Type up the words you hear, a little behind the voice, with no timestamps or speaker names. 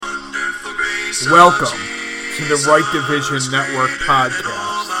Welcome to the Right Division Network podcast,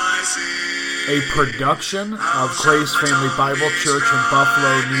 a production of Grace Family Bible Church in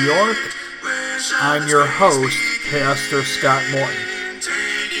Buffalo, New York. I'm your host, Pastor Scott Morton.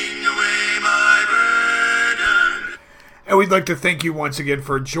 And we'd like to thank you once again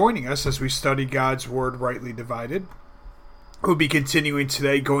for joining us as we study God's Word rightly divided. We'll be continuing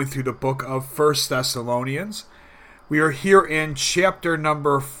today going through the book of 1 Thessalonians. We are here in chapter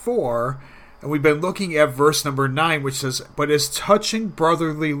number 4, and we've been looking at verse number 9, which says, "But as touching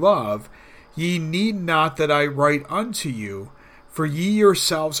brotherly love, ye need not that I write unto you, for ye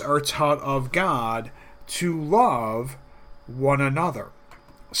yourselves are taught of God to love one another."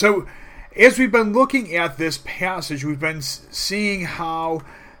 So, as we've been looking at this passage, we've been seeing how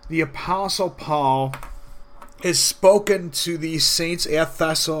the Apostle Paul has spoken to these saints at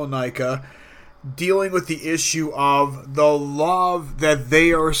Thessalonica, dealing with the issue of the love that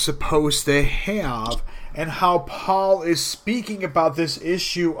they are supposed to have, and how Paul is speaking about this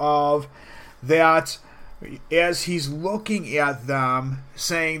issue of that as he's looking at them,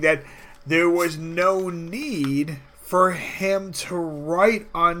 saying that there was no need for him to write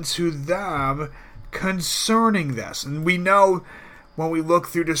unto them concerning this. And we know when we look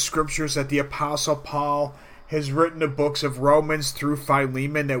through the scriptures that the Apostle Paul has written the books of Romans through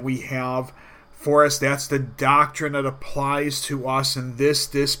Philemon that we have for us. That's the doctrine that applies to us in this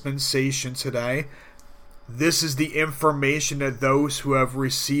dispensation today. This is the information that those who have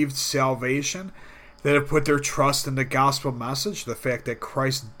received salvation, that have put their trust in the gospel message, the fact that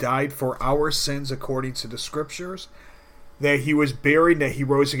Christ died for our sins according to the scriptures, that he was buried, that he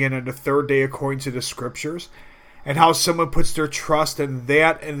rose again on the third day according to the scriptures, and how someone puts their trust in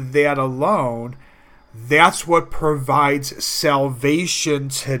that and that alone. That's what provides salvation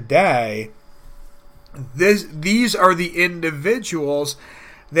today. These are the individuals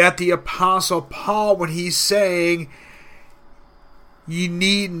that the Apostle Paul, when he's saying, "Ye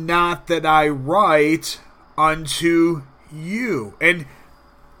need not that I write unto you." And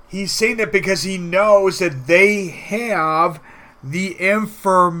he's saying that because he knows that they have the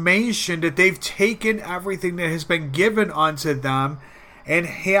information, that they've taken everything that has been given unto them and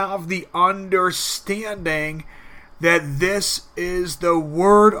have the understanding that this is the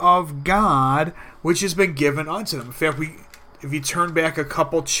Word of God which has been given unto them. In fact, if you turn back a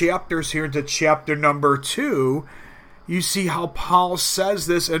couple chapters here into chapter number 2, you see how Paul says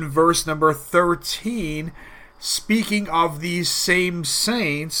this in verse number 13, speaking of these same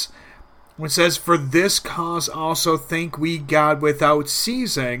saints, when it says, "For this cause also thank we God without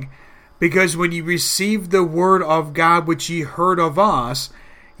ceasing, because when ye received the word of God which ye heard of us,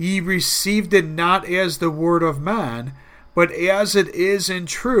 ye received it not as the word of man, but as it is in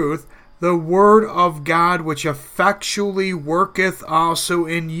truth, the word of God which effectually worketh also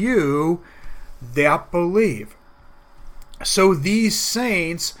in you that believe." So these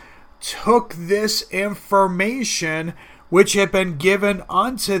saints took this information which had been given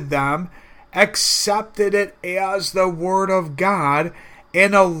unto them, accepted it as the Word of God,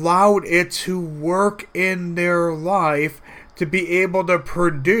 and allowed it to work in their life to be able to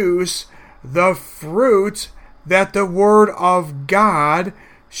produce the fruit that the Word of God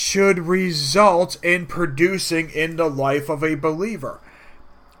should result in producing in the life of a believer.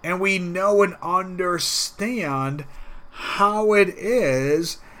 And we know and understand how it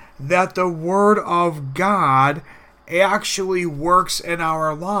is that the Word of God actually works in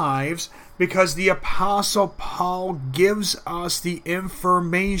our lives, because the Apostle Paul gives us the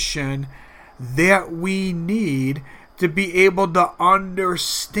information that we need to be able to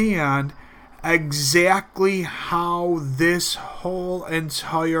understand exactly how this whole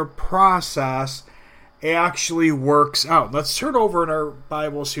entire process actually works out. Let's turn over in our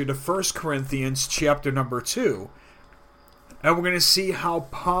Bibles here to 1 Corinthians chapter number 2. And we're going to see how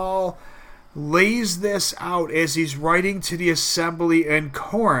Paul lays this out as he's writing to the assembly in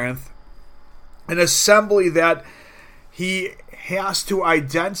Corinth, an assembly that he has to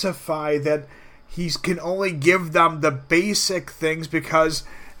identify that he can only give them the basic things because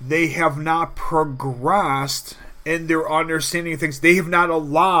they have not progressed in their understanding of things. They have not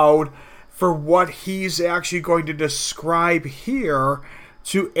allowed for what he's actually going to describe here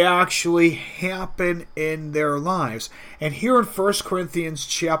to actually happen in their lives. And here in 1 Corinthians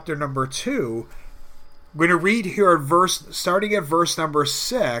chapter number 2, we're going to read here starting at verse number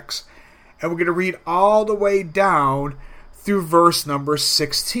 6, and we're going to read all the way down through verse number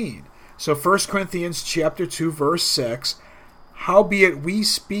 16. So 1 Corinthians chapter 2, verse 6, "Howbeit we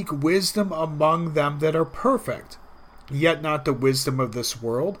speak wisdom among them that are perfect, yet not the wisdom of this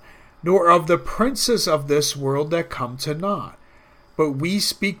world, nor of the princes of this world that come to naught. But we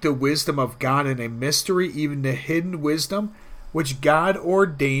speak the wisdom of God in a mystery, even the hidden wisdom, which God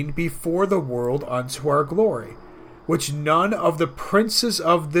ordained before the world unto our glory, which none of the princes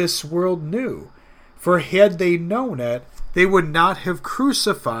of this world knew. For had they known it, they would not have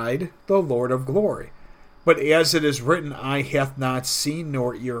crucified the Lord of glory. But as it is written, eye hath not seen,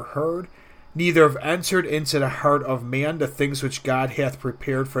 nor ear heard, neither have entered into the heart of man the things which God hath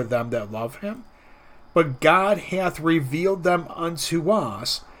prepared for them that love him. But God hath revealed them unto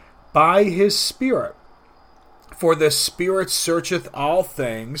us by his Spirit. For the Spirit searcheth all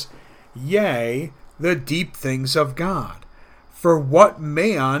things, yea, the deep things of God. For what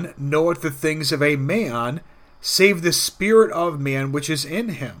man knoweth the things of a man, save the spirit of man which is in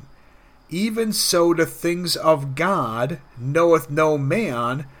him? Even so the things of God knoweth no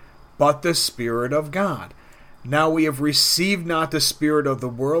man, but the Spirit of God. Now we have received not the spirit of the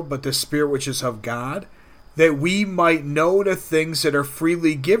world, but the Spirit which is of God, that we might know the things that are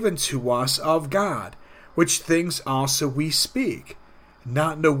freely given to us of God, which things also we speak,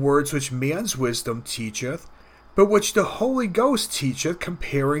 not in the words which man's wisdom teacheth, but which the Holy Ghost teacheth,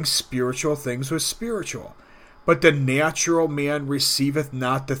 comparing spiritual things with spiritual. But the natural man receiveth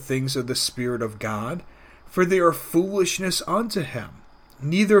not the things of the Spirit of God, for they are foolishness unto him,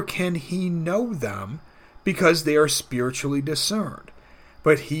 neither can he know them, because they are spiritually discerned.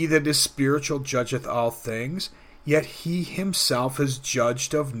 But he that is spiritual judgeth all things, yet he himself is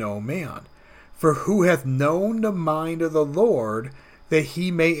judged of no man. For who hath known the mind of the Lord, that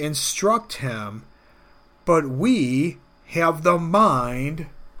he may instruct him? But we have the mind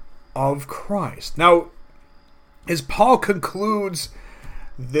of Christ. Now, as Paul concludes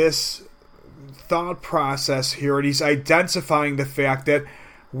this thought process here, and he's identifying the fact that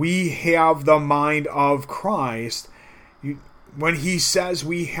we have the mind of Christ, when he says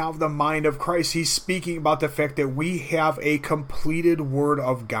we have the mind of Christ, he's speaking about the fact that we have a completed Word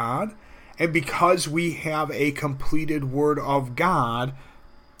of God. And because we have a completed Word of God,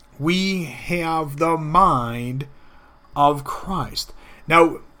 we have the mind of Christ.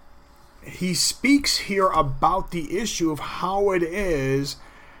 Now, he speaks here about the issue of how it is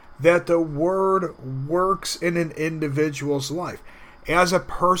that the Word works in an individual's life. As a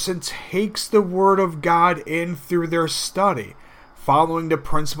person takes the Word of God in through their study, following the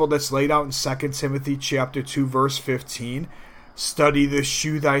principle that's laid out in 2 Timothy chapter 2, verse 15, study to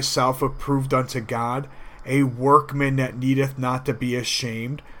shew thyself approved unto God, a workman that needeth not to be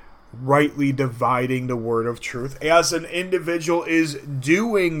ashamed, rightly dividing the word of truth. As an individual is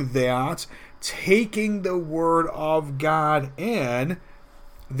doing that, taking the Word of God in,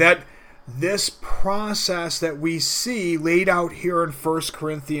 that this process that we see laid out here in 1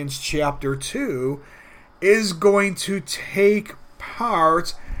 Corinthians chapter 2 is going to take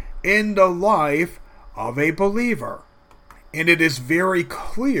part in the life of a believer. And it is very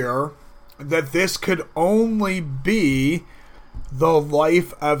clear that this could only be the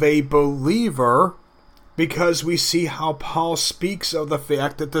life of a believer, because we see how Paul speaks of the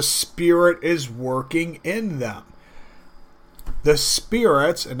fact that the Spirit is working in them. The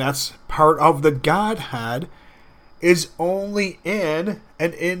Spirit, and that's part of the Godhead, is only in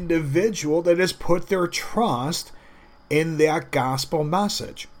an individual that has put their trust in that gospel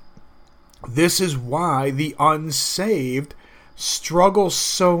message. This is why the unsaved struggle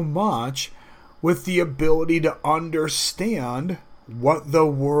so much with the ability to understand what the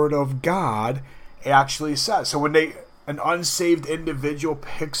Word of God actually says. So when an unsaved individual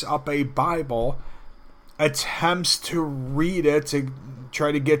picks up a Bible, attempts to read it to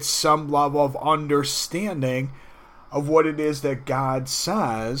try to get some level of understanding of what it is that God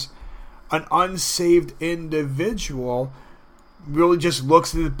says, an unsaved individual really just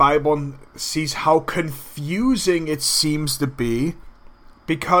looks at the Bible and sees how confusing it seems to be,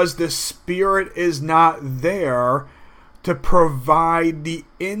 because the Spirit is not there to provide the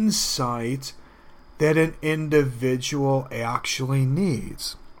insight that an individual actually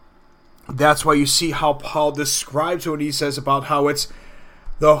needs. That's why you see how Paul describes when he says about how it's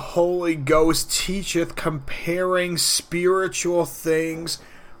the Holy Ghost teacheth, comparing spiritual things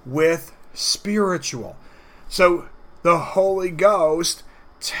with spiritual. So the Holy Ghost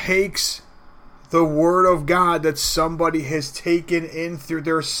takes the Word of God that somebody has taken in through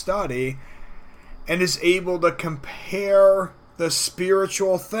their study and is able to compare the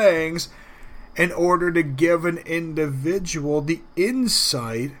spiritual things in order to give an individual the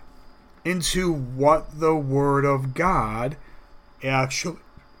insight into what the Word of God actually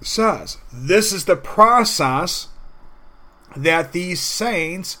says. This is the process that these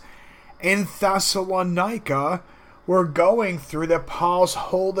saints in Thessalonica were going through, that Paul's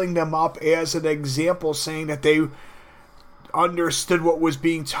holding them up as an example, saying that they understood what was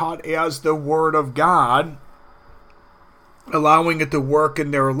being taught as the Word of God, allowing it to work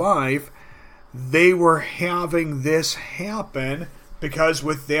in their life, they were having this happen because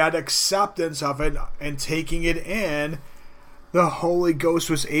with that acceptance of it and taking it in, the Holy Ghost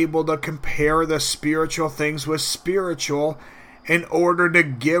was able to compare the spiritual things with spiritual in order to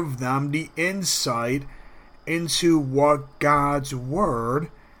give them the insight into what God's Word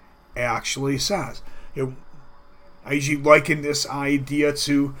actually says. I usually liken this idea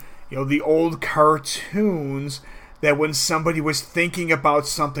to the old cartoons, that when somebody was thinking about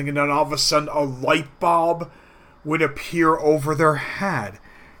something and then all of a sudden a light bulb would appear over their head,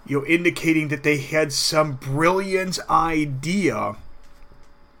 indicating that they had some brilliant idea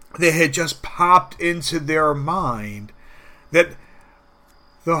that had just popped into their mind, that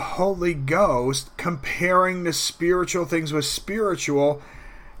the Holy Ghost, comparing the spiritual things with spiritual,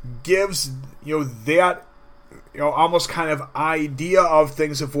 gives that almost kind of idea of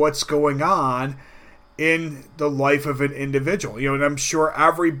things, of what's going on in the life of an individual. And I'm sure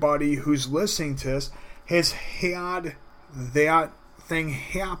everybody who's listening to this has had that thing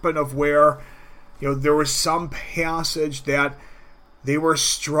happen, of where there was some passage that they were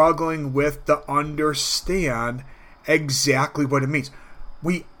struggling with to understand exactly what it means.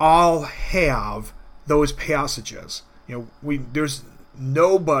 We all have those passages. There's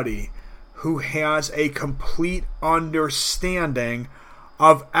nobody who has a complete understanding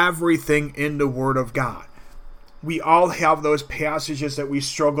of everything in the Word of God. We all have those passages that we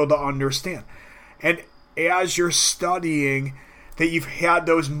struggle to understand. And as you're studying, that you've had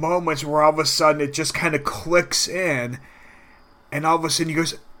those moments where all of a sudden it just kind of clicks in, and all of a sudden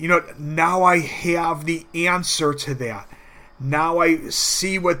you go, now I have the answer to that. Now I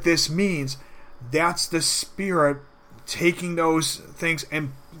see what this means. That's the Spirit taking those things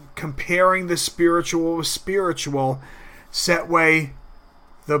and comparing the spiritual with spiritual, so that way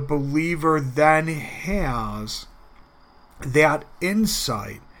the believer then has that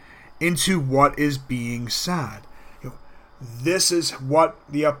insight into what is being said. This is what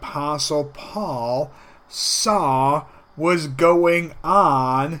the Apostle Paul saw was going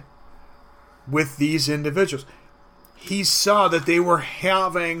on with these individuals. He saw that they were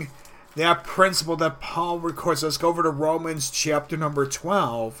having that principle that Paul records. Let's go over to Romans chapter number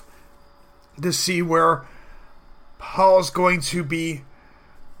 12 to see where Paul's going to be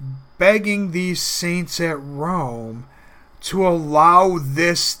begging these saints at Rome to allow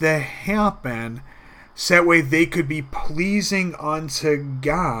this to happen, so that way they could be pleasing unto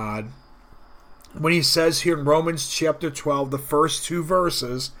God. When he says here in Romans chapter 12, the first two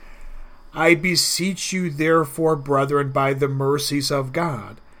verses, I beseech you therefore, brethren, by the mercies of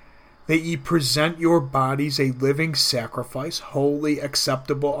God, that ye present your bodies a living sacrifice, wholly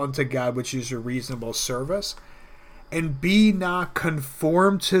acceptable unto God, which is your reasonable service. And be not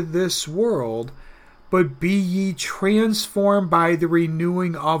conformed to this world, but be ye transformed by the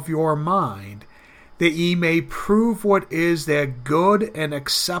renewing of your mind, that ye may prove what is that good and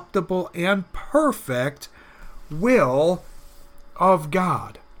acceptable and perfect will of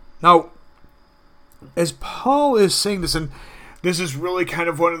God. Now, as Paul is saying this, and this is really kind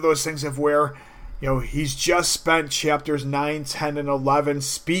of one of those things of where, he's just spent chapters 9, 10, and 11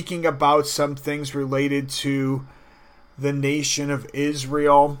 speaking about some things related to the nation of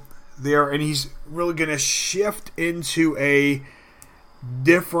Israel there, and he's really going to shift into a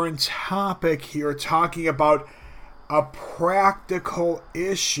different topic here, talking about a practical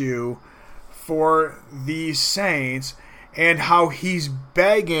issue for these saints, and how he's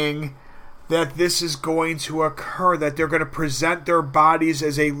begging that this is going to occur, that they're going to present their bodies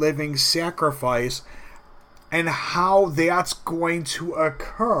as a living sacrifice. And how that's going to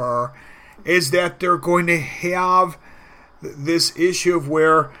occur is that they're going to have this issue of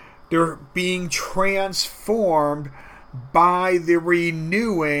where they're being transformed by the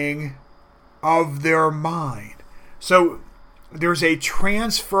renewing of their mind. So there's a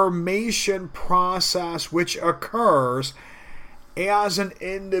transformation process which occurs as an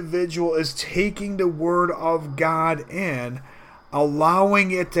individual is taking the Word of God in,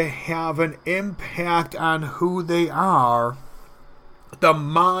 allowing it to have an impact on who they are. The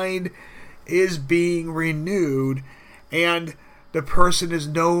mind is being renewed, and the person is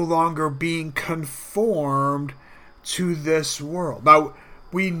no longer being conformed to this world. Now,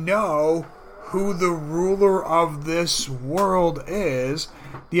 we know who the ruler of this world is.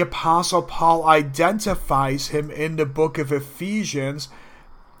 The Apostle Paul identifies him in the book of Ephesians,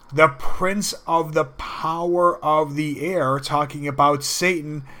 the prince of the power of the air, talking about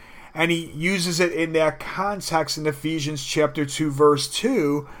Satan, and he uses it in that context in Ephesians chapter 2, verse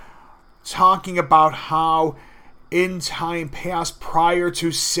 2, talking about how in time past, prior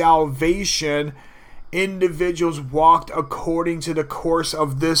to salvation, individuals walked according to the course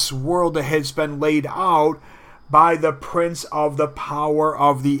of this world that has been laid out by the prince of the power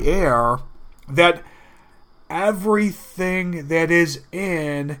of the air, that everything that is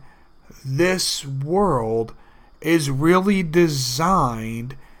in this world is really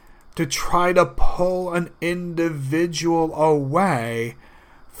designed to try to pull an individual away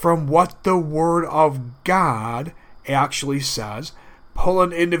from what the Word of God actually says, pull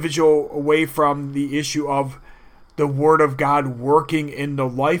an individual away from the issue of the Word of God working in the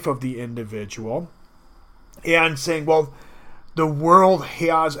life of the individual, and saying, well, the world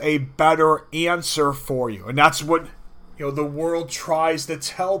has a better answer for you. And that's what the world tries to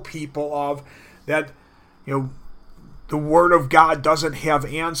tell people of, that the Word of God doesn't have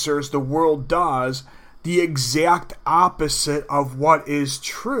answers, the world does, the exact opposite of what is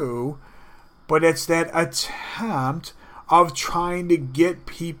true. But it's that attempt of trying to get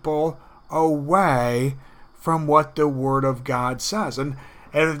people away from what the Word of God says. And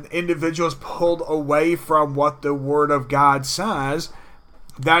if individuals pulled away from what the Word of God says,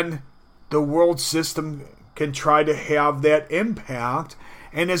 then the world system can try to have that impact.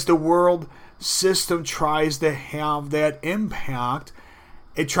 And as the world system tries to have that impact,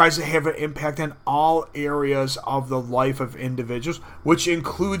 it tries to have an impact in all areas of the life of individuals, which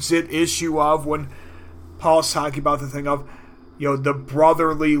includes the issue of when Paul's talking about the thing of, the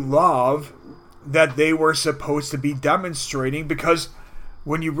brotherly love that they were supposed to be demonstrating. Because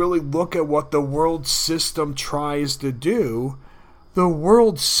when you really look at what the world system tries to do, the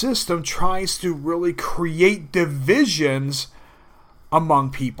world system tries to really create divisions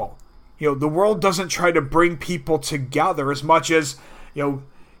among people. The world doesn't try to bring people together as much as, you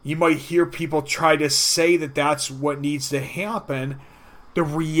might hear people try to say that that's what needs to happen. The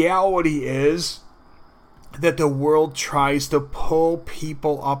reality is that the world tries to pull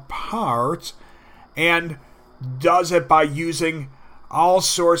people apart, and does it by using all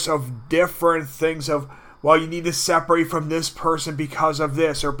sorts of different things of, well, you need to separate from this person because of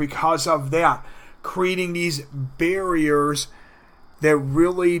this or because of that, creating these barriers that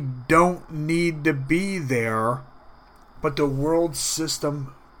really don't need to be there, but the world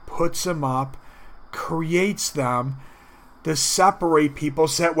system puts them up, creates them to separate people,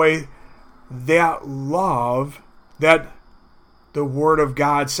 so that way that love that the Word of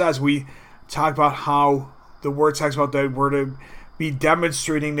God says, we talk about how the Word talks about that we're to be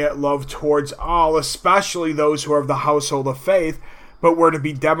demonstrating that love towards all, especially those who are of the household of faith, but we're to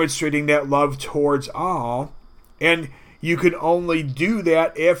be demonstrating that love towards all. And you can only do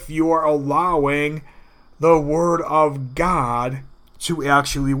that if you are allowing the Word of God to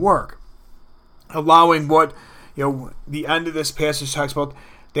actually work. Allowing what, the end of this passage talks about,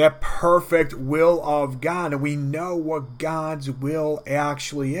 that perfect will of God. And we know what God's will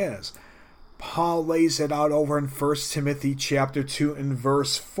actually is. Paul lays it out over in 1 Timothy chapter 2 and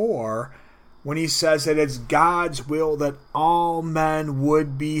verse 4, when he says that it's God's will that all men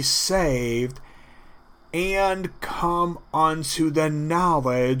would be saved and come unto the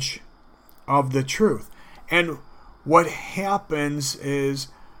knowledge of the truth. And what happens is,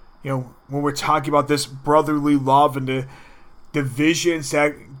 when we're talking about this brotherly love and the divisions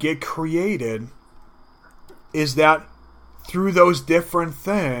that get created, is that through those different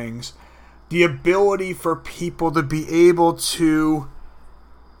things, the ability for people to be able to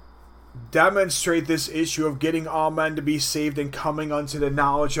demonstrate this issue of getting all men to be saved and coming unto the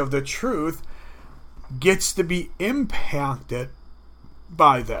knowledge of the truth gets to be impacted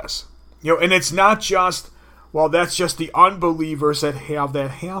by this. And it's not just, well, that's just the unbelievers that have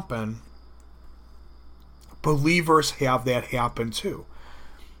that happen. Believers have that happen too.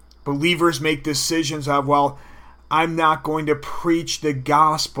 Believers make decisions of, well, I'm not going to preach the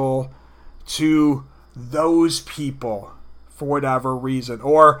gospel to those people for whatever reason.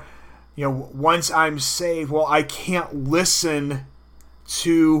 Or, once I'm saved, well, I can't listen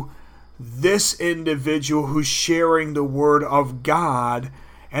to this individual who's sharing the Word of God,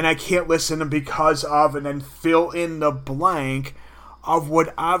 and I can't listen to him because of, and then fill in the blank of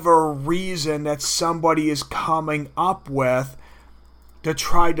whatever reason that somebody is coming up with to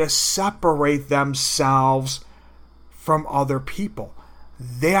try to separate themselves from other people.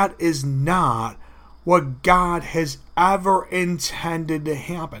 That is not what God has ever intended to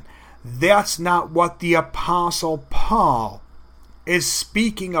happen. That's not what the Apostle Paul is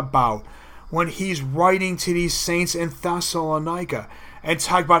speaking about when he's writing to these saints in Thessalonica and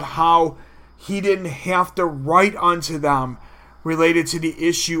talking about how he didn't have to write unto them related to the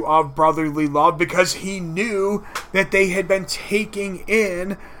issue of brotherly love, because he knew that they had been taking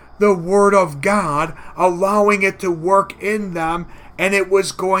in the Word of God, allowing it to work in them, and it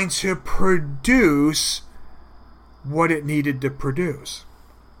was going to produce what it needed to produce.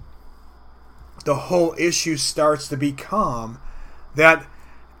 The whole issue starts to become that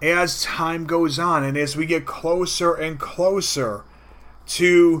as time goes on and as we get closer and closer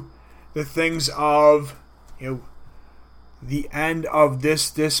to the things of the end of this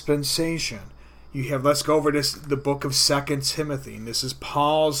dispensation, you have, let's go over the book of 2 Timothy, and this is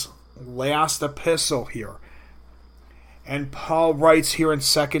Paul's last epistle here. And Paul writes here in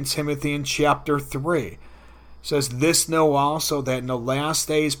 2 Timothy in chapter 3, says, "This know also, that in the last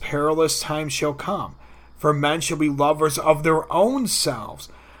days perilous times shall come. For men shall be lovers of their own selves,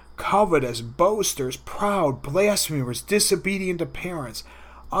 covetous, boasters, proud, blasphemers, disobedient to parents,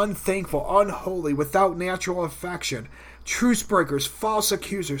 unthankful, unholy, without natural affection, truce breakers, false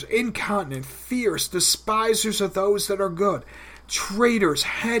accusers, incontinent, fierce, despisers of those that are good, traitors,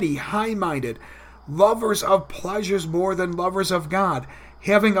 heady, high-minded, lovers of pleasures more than lovers of God,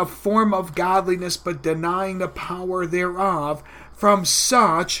 having a form of godliness but denying the power thereof. From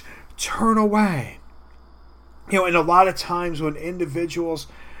such turn away." And a lot of times when individuals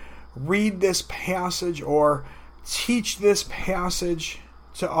read this passage or teach this passage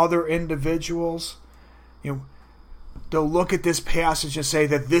to other individuals, they'll look at this passage and say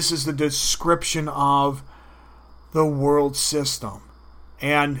that this is the description of the world system.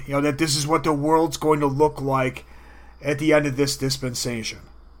 And that this is what the world's going to look like at the end of this dispensation.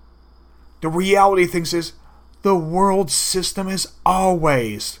 The reality of things is the world system has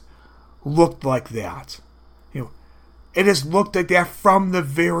always looked like that. It has looked like that from the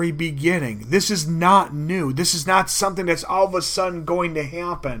very beginning. This is not new. This is not something that's all of a sudden going to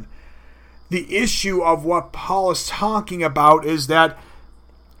happen. The issue of what Paul is talking about is that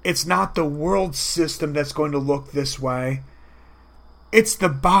it's not the world system that's going to look this way. It's the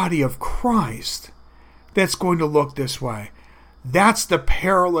body of Christ that's going to look this way. That's the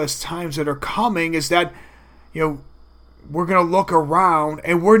perilous times that are coming, is that, we're going to look around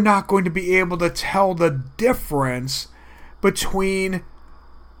and we're not going to be able to tell the difference between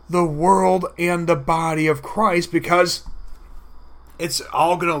the world and the body of Christ, because it's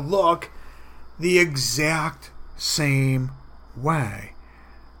all going to look the exact same way.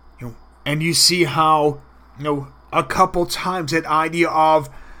 And you see how, a couple times that idea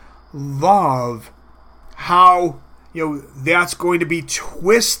of love, how, that's going to be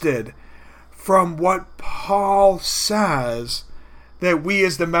twisted from what Paul says that we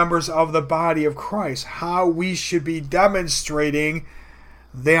as the members of the body of Christ, how we should be demonstrating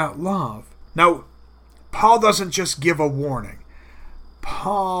that love. Now, Paul doesn't just give a warning.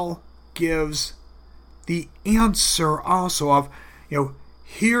 Paul gives the answer also of,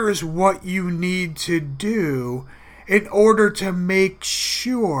 here's what you need to do in order to make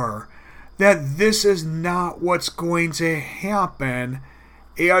sure that this is not what's going to happen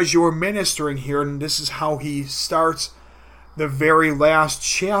as you're ministering here. And this is how he starts the very last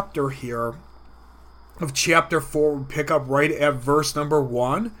chapter here of chapter 4. We pick up right at verse number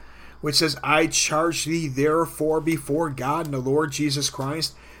 1, which says, "I charge thee therefore before God and the Lord Jesus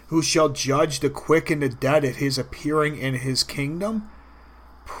Christ, who shall judge the quick and the dead at his appearing in his kingdom.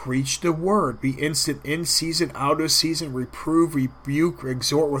 Preach the word, be instant in season, out of season, reprove, rebuke,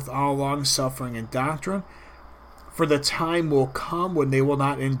 exhort with all long-suffering and doctrine. For the time will come when they will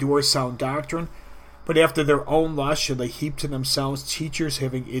not endure sound doctrine, but after their own lust shall they heap to themselves teachers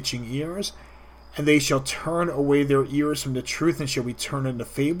having itching ears. And they shall turn away their ears from the truth, and shall be turned into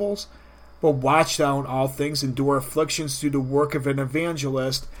fables. But watch thou in all things, endure afflictions, do the work of an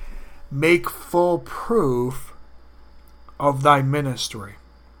evangelist, make full proof of thy ministry."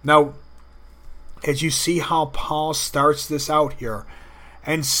 Now, as you see how Paul starts this out here,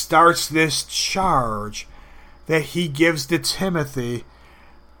 and starts this charge that he gives to Timothy,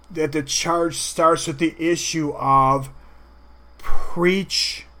 that the charge starts with the issue of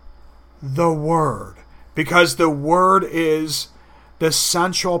preach the word, because the word is the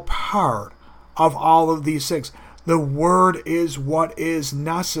central part of all of these things. The word is what is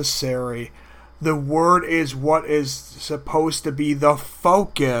necessary. The word is what is supposed to be the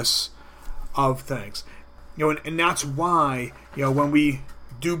focus of things. And that's why, when we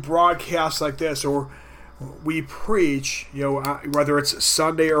do broadcasts like this, or we preach, whether it's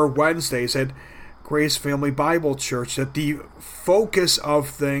Sunday or Wednesdays at Grace Family Bible Church, that the focus of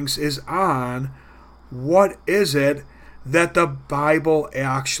things is on what is it that the Bible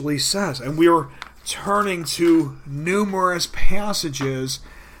actually says. And we are turning to numerous passages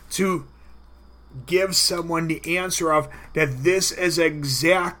to give someone the answer of that this is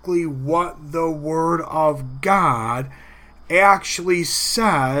exactly what the Word of God actually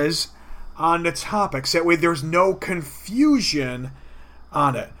says on the topics. That way there's no confusion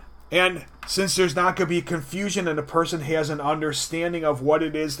on it. And since there's not going to be confusion and the person has an understanding of what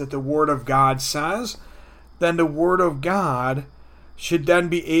it is that the Word of God says, then the Word of God should then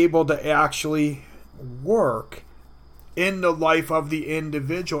be able to actually work in the life of the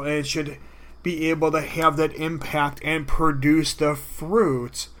individual, and it should be able to have that impact and produce the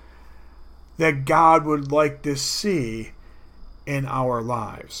fruit that God would like to see in our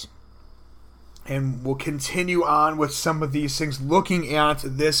lives. And we'll continue on with some of these things, looking at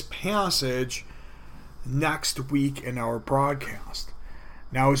this passage next week in our broadcast.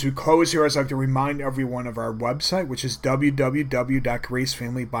 Now, as we close here, I'd like to remind everyone of our website, which is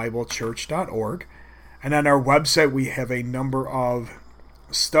www.gracefamilybiblechurch.org. And on our website, we have a number of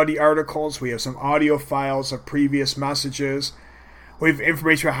study articles. We have some audio files of previous messages. We have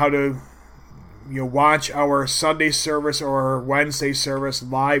information about how to watch our Sunday service or Wednesday service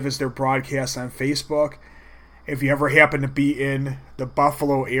live as they're broadcast on Facebook. If you ever happen to be in the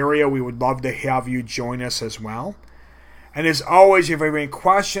Buffalo area, we would love to have you join us as well. And as always, if you have any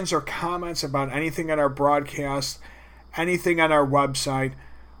questions or comments about anything on our broadcast, anything on our website,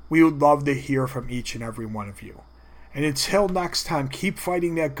 we would love to hear from each and every one of you. And until next time, keep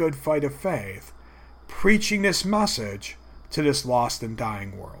fighting that good fight of faith, preaching this message to this lost and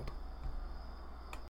dying world.